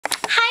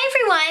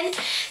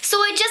everyone. So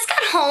I just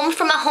got home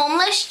from a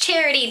homeless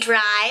charity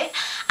drive.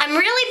 I'm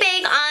really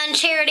big on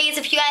charities.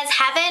 If you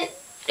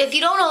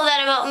don't know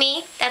that about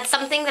me, that's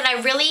something that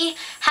I really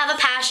have a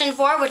passion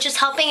for, which is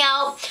helping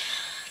out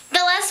the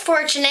less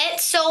fortunate.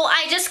 So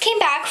I just came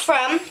back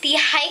from the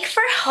Hike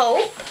for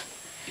Hope,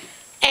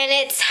 and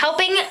it's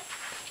helping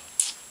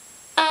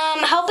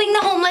the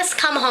homeless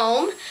come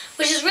home,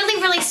 which is really,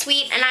 really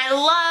sweet, and I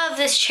love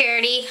this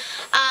charity.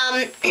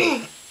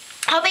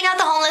 Helping out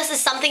the homeless is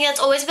something that's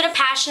always been a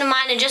passion of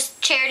mine, and just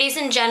charities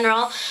in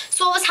general.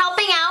 So I was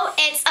helping out.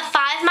 It's a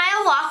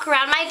 5-mile walk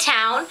around my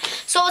town.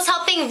 So I was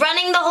helping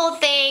running the whole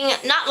thing,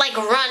 not like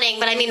running,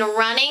 but I mean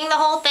running the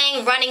whole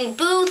thing, running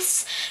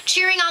booths,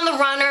 cheering on the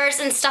runners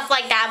and stuff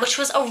like that, which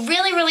was a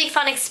really, really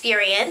fun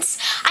experience.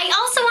 I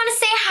also want to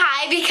say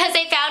hi because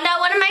I found out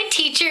one of my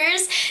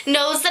teachers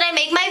knows that I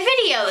make my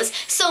videos.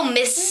 So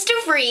Mrs.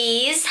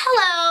 DeVries,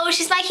 hello,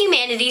 she's my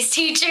humanities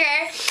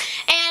teacher.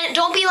 And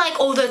don't be like,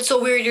 oh, that's so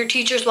weird, your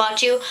teachers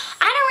watch you.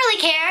 I don't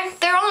really care.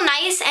 They're all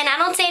nice, and I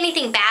don't say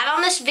anything bad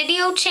on this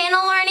video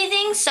channel or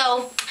anything.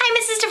 So, hi,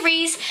 Mrs.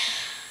 DeVries.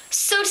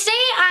 So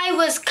today I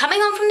was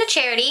coming home from the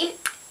charity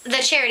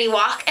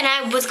walk, and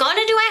I was going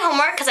to do my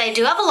homework because I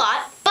do have a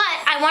lot, but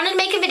I wanted to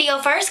make a video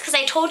first because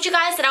I told you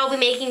guys that I will be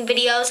making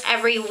videos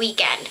every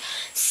weekend.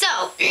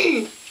 So,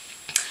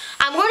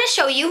 I'm going to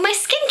show you my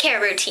skincare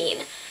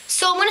routine.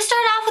 So I'm going to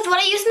start off with what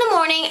I use in the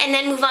morning and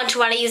then move on to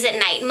what I use at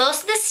night.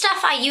 Most of this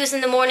stuff I use in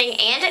the morning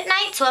and at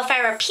night, so if I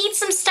repeat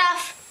some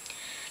stuff,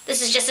 this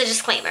is just a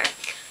disclaimer.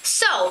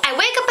 So I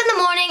wake up in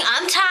the morning,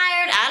 I'm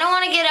tired, I don't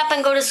want to get up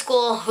and go to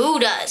school, who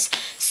does?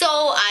 So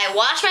I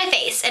wash my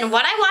face, and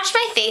what I wash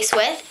my face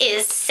with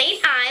is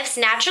St. Ives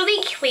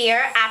Naturally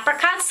Clear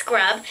Apricot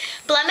Scrub,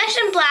 Blemish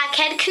and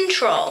Blackhead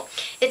Control.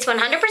 It's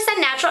 100%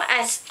 natural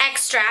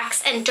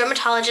extracts and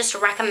dermatologist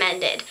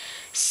recommended.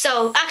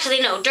 So, actually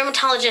no,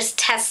 dermatologist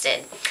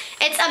tested.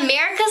 It's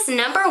America's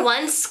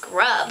 #1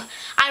 scrub.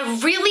 I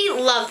really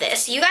love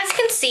this. You guys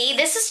can see,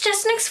 this is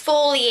just an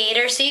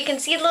exfoliator, so you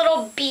can see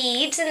little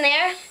beads in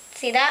there.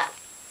 See that?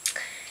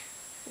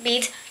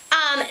 Beads.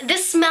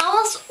 This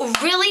smells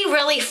really,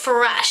 really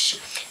fresh.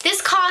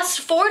 This costs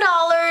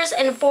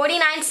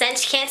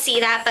 $4.49. You can't see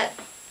that, but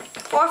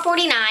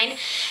 $4.49.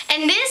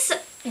 And this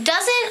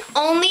doesn't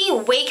only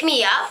wake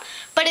me up,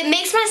 but it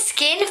makes my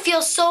skin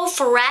feel so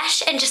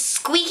fresh and just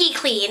squeaky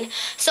clean.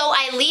 So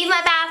I leave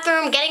my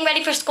bathroom getting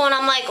ready for school, and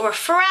I'm like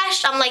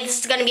refreshed. I'm like, this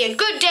is gonna be a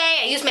good day.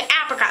 I use my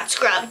apricot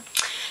scrub.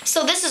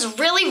 So this is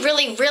really,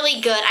 really, really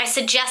good. I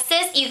suggest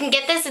this. You can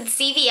get this at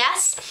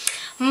CVS.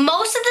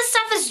 Most of the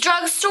stuff is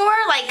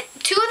drugstore. Like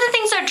 2 of the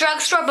things are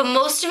drugstore, but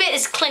most of it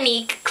is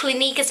Clinique.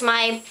 Clinique is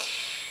my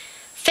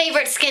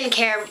favorite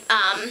skincare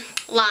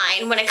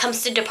line when it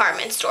comes to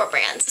department store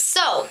brands.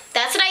 So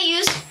that's what I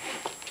use.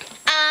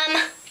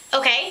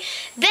 Okay,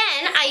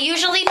 then I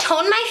usually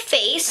tone my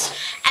face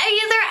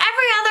either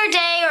every other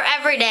day or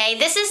every day.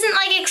 This isn't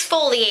like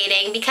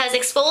exfoliating, because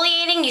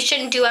exfoliating you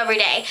shouldn't do every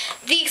day.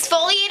 The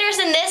exfoliators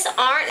in this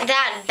aren't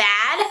that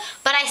bad,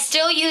 but I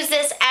still use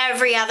this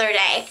every other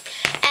day.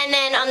 And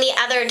then on the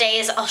other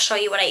days, I'll show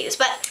you what I use.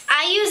 But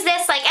I use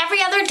this like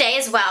every other day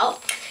as well.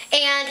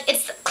 And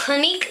it's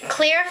Clinique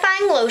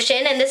Clarifying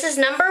Lotion, and this is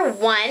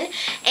 #1.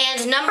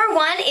 And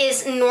 #1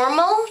 is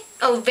normal,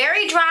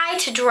 very dry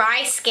to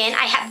dry skin.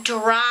 I have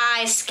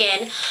dry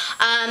skin.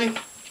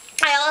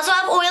 I also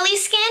have oily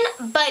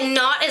skin, but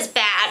not as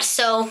bad,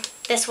 so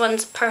this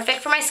one's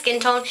perfect for my skin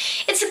tone.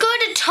 It's good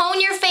to tone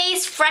your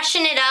face,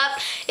 freshen it up.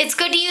 It's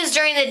good to use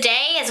during the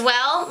day as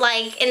well,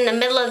 like in the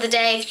middle of the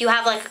day if you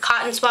have like a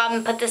cotton swab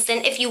and put this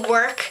in. If you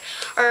work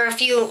or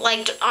if you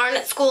like aren't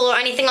at school or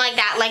anything like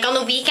that, like on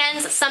the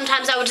weekends,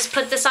 sometimes I would just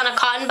put this on a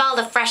cotton ball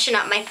to freshen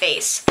up my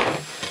face.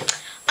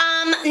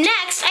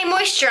 Next, I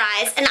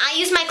moisturize, and I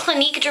use my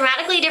Clinique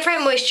Dramatically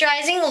Different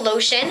Moisturizing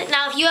Lotion.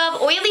 Now, if you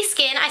have oily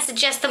skin, I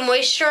suggest the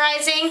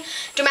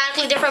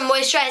Dramatically Different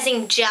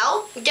Moisturizing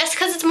Gel, just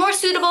because it's more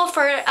suitable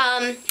for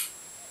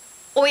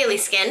oily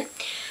skin.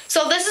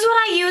 So this is what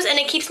I use, and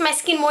it keeps my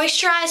skin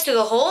moisturized through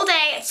the whole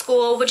day at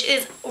school, which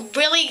is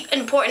really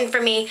important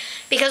for me,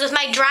 because with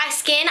my dry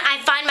skin, I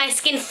find my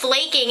skin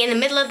flaking in the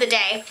middle of the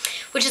day,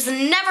 which is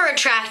never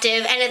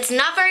attractive, and it's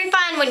not very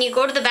fun when you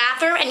go to the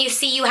bathroom and you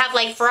see you have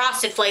like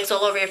frosted flakes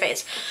all over your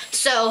face.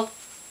 So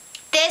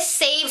this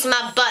saves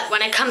my butt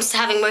when it comes to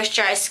having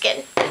moisturized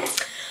skin.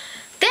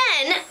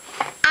 Then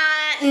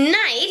at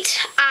night,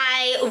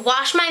 I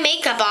wash my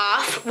makeup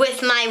off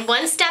with my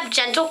One Step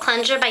Gentle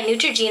Cleanser by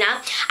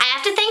Neutrogena. I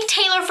have to thank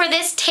Taylor for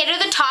this, Tater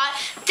the Tot.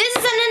 This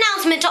is an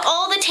announcement to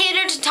all the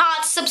Tater the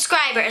Tot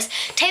subscribers.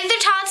 Tater the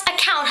Tot's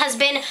account has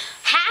been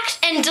hacked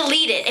and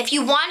deleted. If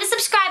you want to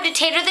subscribe to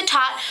Tater the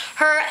Tot,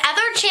 her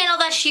other channel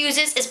that she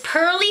uses is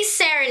Pearly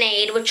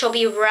Serenade, which will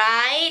be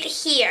right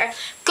here.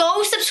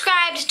 Go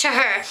subscribe to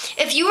her.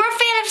 If you are a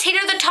fan of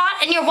Tater the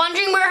Tot and you're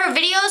wondering where her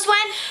videos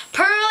went,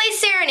 Pearly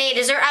Serenade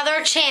is her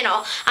other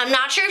channel. I'm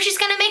not sure if she's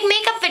going to make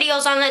makeup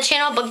videos on the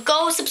channel, but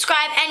go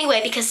subscribe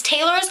anyway, because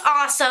Taylor is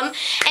awesome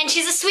and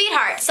she's a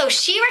sweetheart. So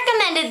she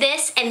recommended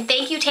this, and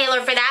thank you,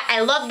 Taylor, for that.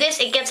 I love this.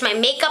 It gets my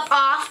makeup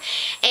off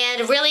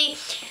and really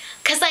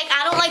because like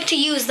I don't like to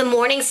use the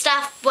morning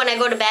stuff when I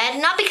go to bed,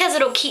 not because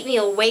it'll keep me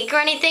awake or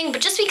anything, but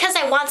just because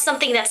I want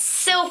something that's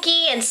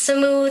silky and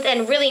smooth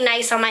and really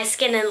nice on my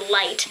skin and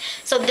light.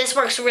 So this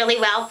works really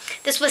well.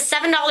 This was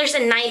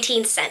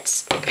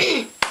 $7.19.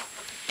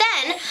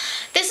 Then,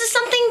 this is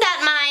something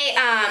that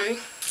my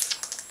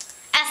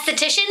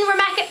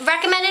esthetician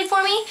recommended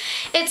for me.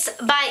 It's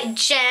by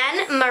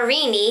Jen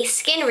Marini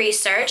Skin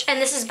Research,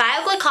 and this is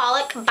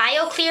Bioglycolic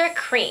BioClear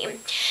Cream.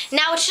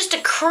 Now it's just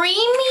a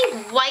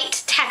creamy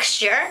white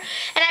texture,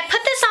 and I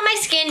put this on my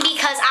skin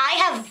because I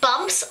have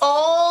bumps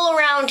all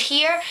around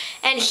here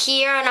and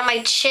on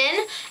my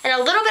chin and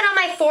a little bit on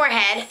my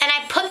forehead, and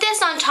I put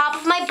this on top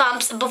of my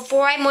bumps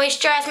before I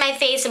moisturize my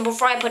face and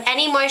before I put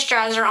any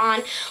moisturizer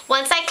on.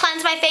 Once I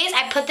cleanse my face,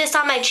 I put this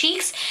on my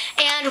cheeks,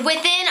 and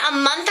within a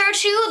month or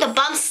two, the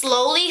bumps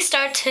slowly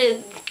start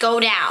to go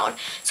down.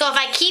 So if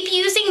I keep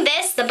using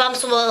this, the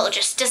bumps will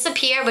just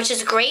disappear, which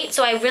is great.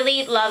 So I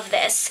really love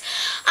this.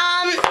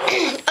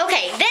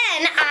 Okay,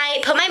 then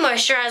I put my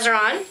moisturizer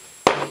on.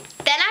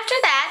 Then after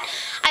that,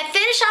 I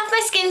finish off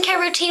my skincare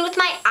routine with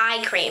my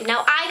eye cream.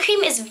 Now, eye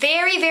cream is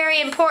very, very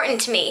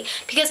important to me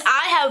because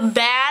I have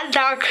bad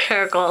dark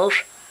circles.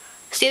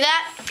 See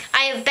that?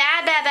 I have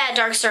bad, bad, bad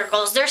dark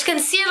circles. There's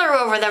concealer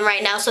over them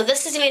right now, so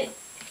this isn't even...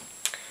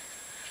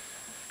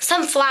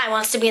 Some fly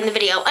wants to be in the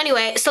video.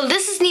 Anyway, so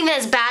this isn't even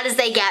as bad as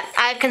they get.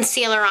 I have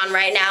concealer on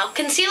right now.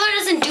 Concealer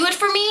doesn't do it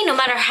for me. No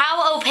matter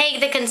how opaque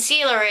the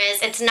concealer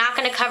is, it's not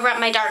going to cover up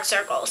my dark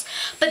circles.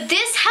 But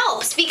this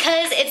helps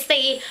because it's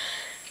the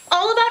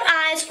All About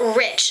Eyes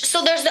Rich.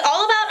 So there's the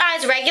All About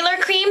Eyes regular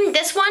cream.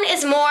 This one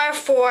is more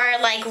for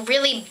like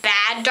really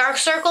bad dark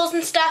circles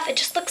and stuff. It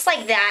just looks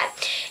like that.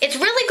 It's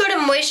really good at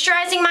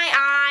moisturizing my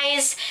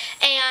eyes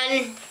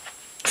and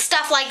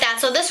stuff like that.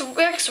 So this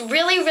works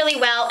really, really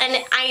well,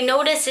 and I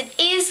notice it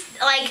is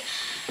like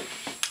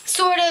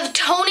sort of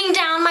toning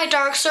down my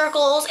dark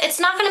circles. It's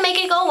not gonna make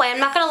it go away. I'm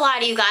not gonna lie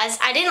to you guys.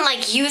 I didn't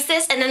like use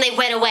this and then they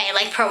went away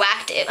like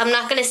Proactive. I'm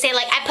not gonna say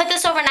like I put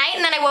this overnight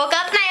and then I woke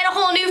up and I had a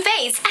whole new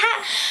face,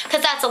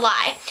 because that's a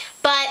lie.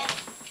 But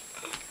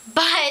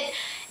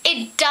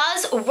it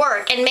does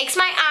work and makes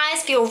my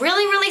eyes feel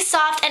really, really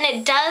soft, and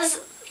it does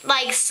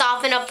like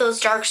soften up those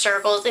dark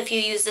circles if you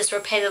use this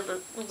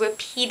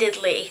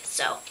repeatedly.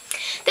 So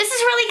this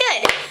is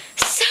really good.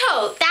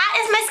 So that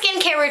is my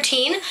skincare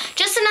routine.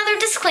 Just another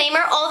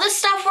disclaimer, all this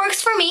stuff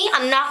works for me.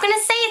 I'm not gonna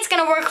say it's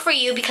gonna work for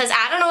you because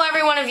I don't know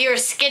every one of your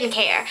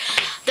skincare.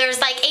 There's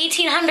like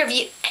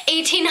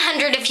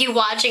 1,800 of you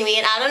watching me,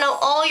 and I don't know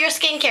all your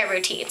skincare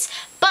routines.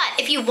 But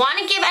if you want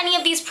to give any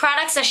of these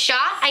products a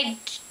shot, I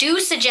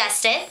do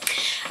suggest it.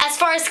 As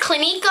far as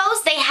Clinique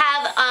goes, they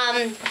have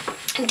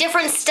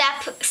different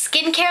step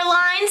skincare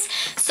lines.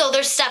 So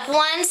there's step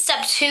 1,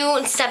 step 2,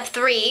 and step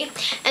 3,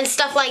 and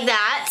stuff like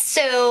that.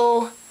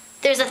 So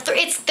there's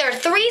their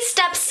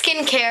 3-step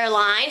skincare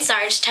line.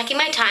 Sorry, just checking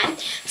my time.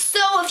 So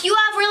if you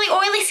have really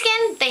oily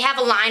skin, they have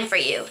a line for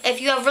you. If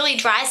you have really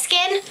dry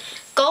skin,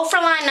 go for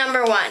line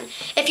number 1.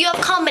 If you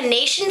have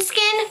combination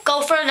skin,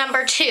 go for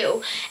number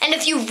 2. And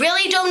if you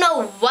really don't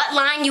know what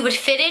line you would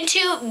fit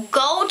into,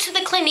 go to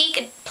the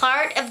Clinique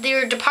part of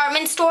their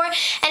department store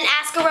and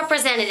ask a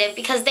representative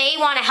because they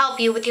want to help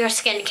you with your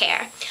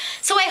skincare.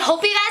 So I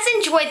hope you guys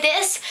enjoyed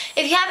this.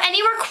 If you have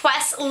any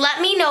requests,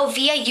 let me know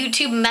via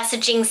YouTube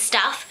messaging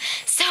stuff.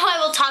 So I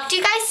will talk to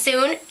you guys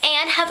soon,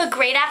 and have a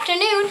great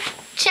afternoon.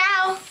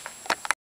 Ciao!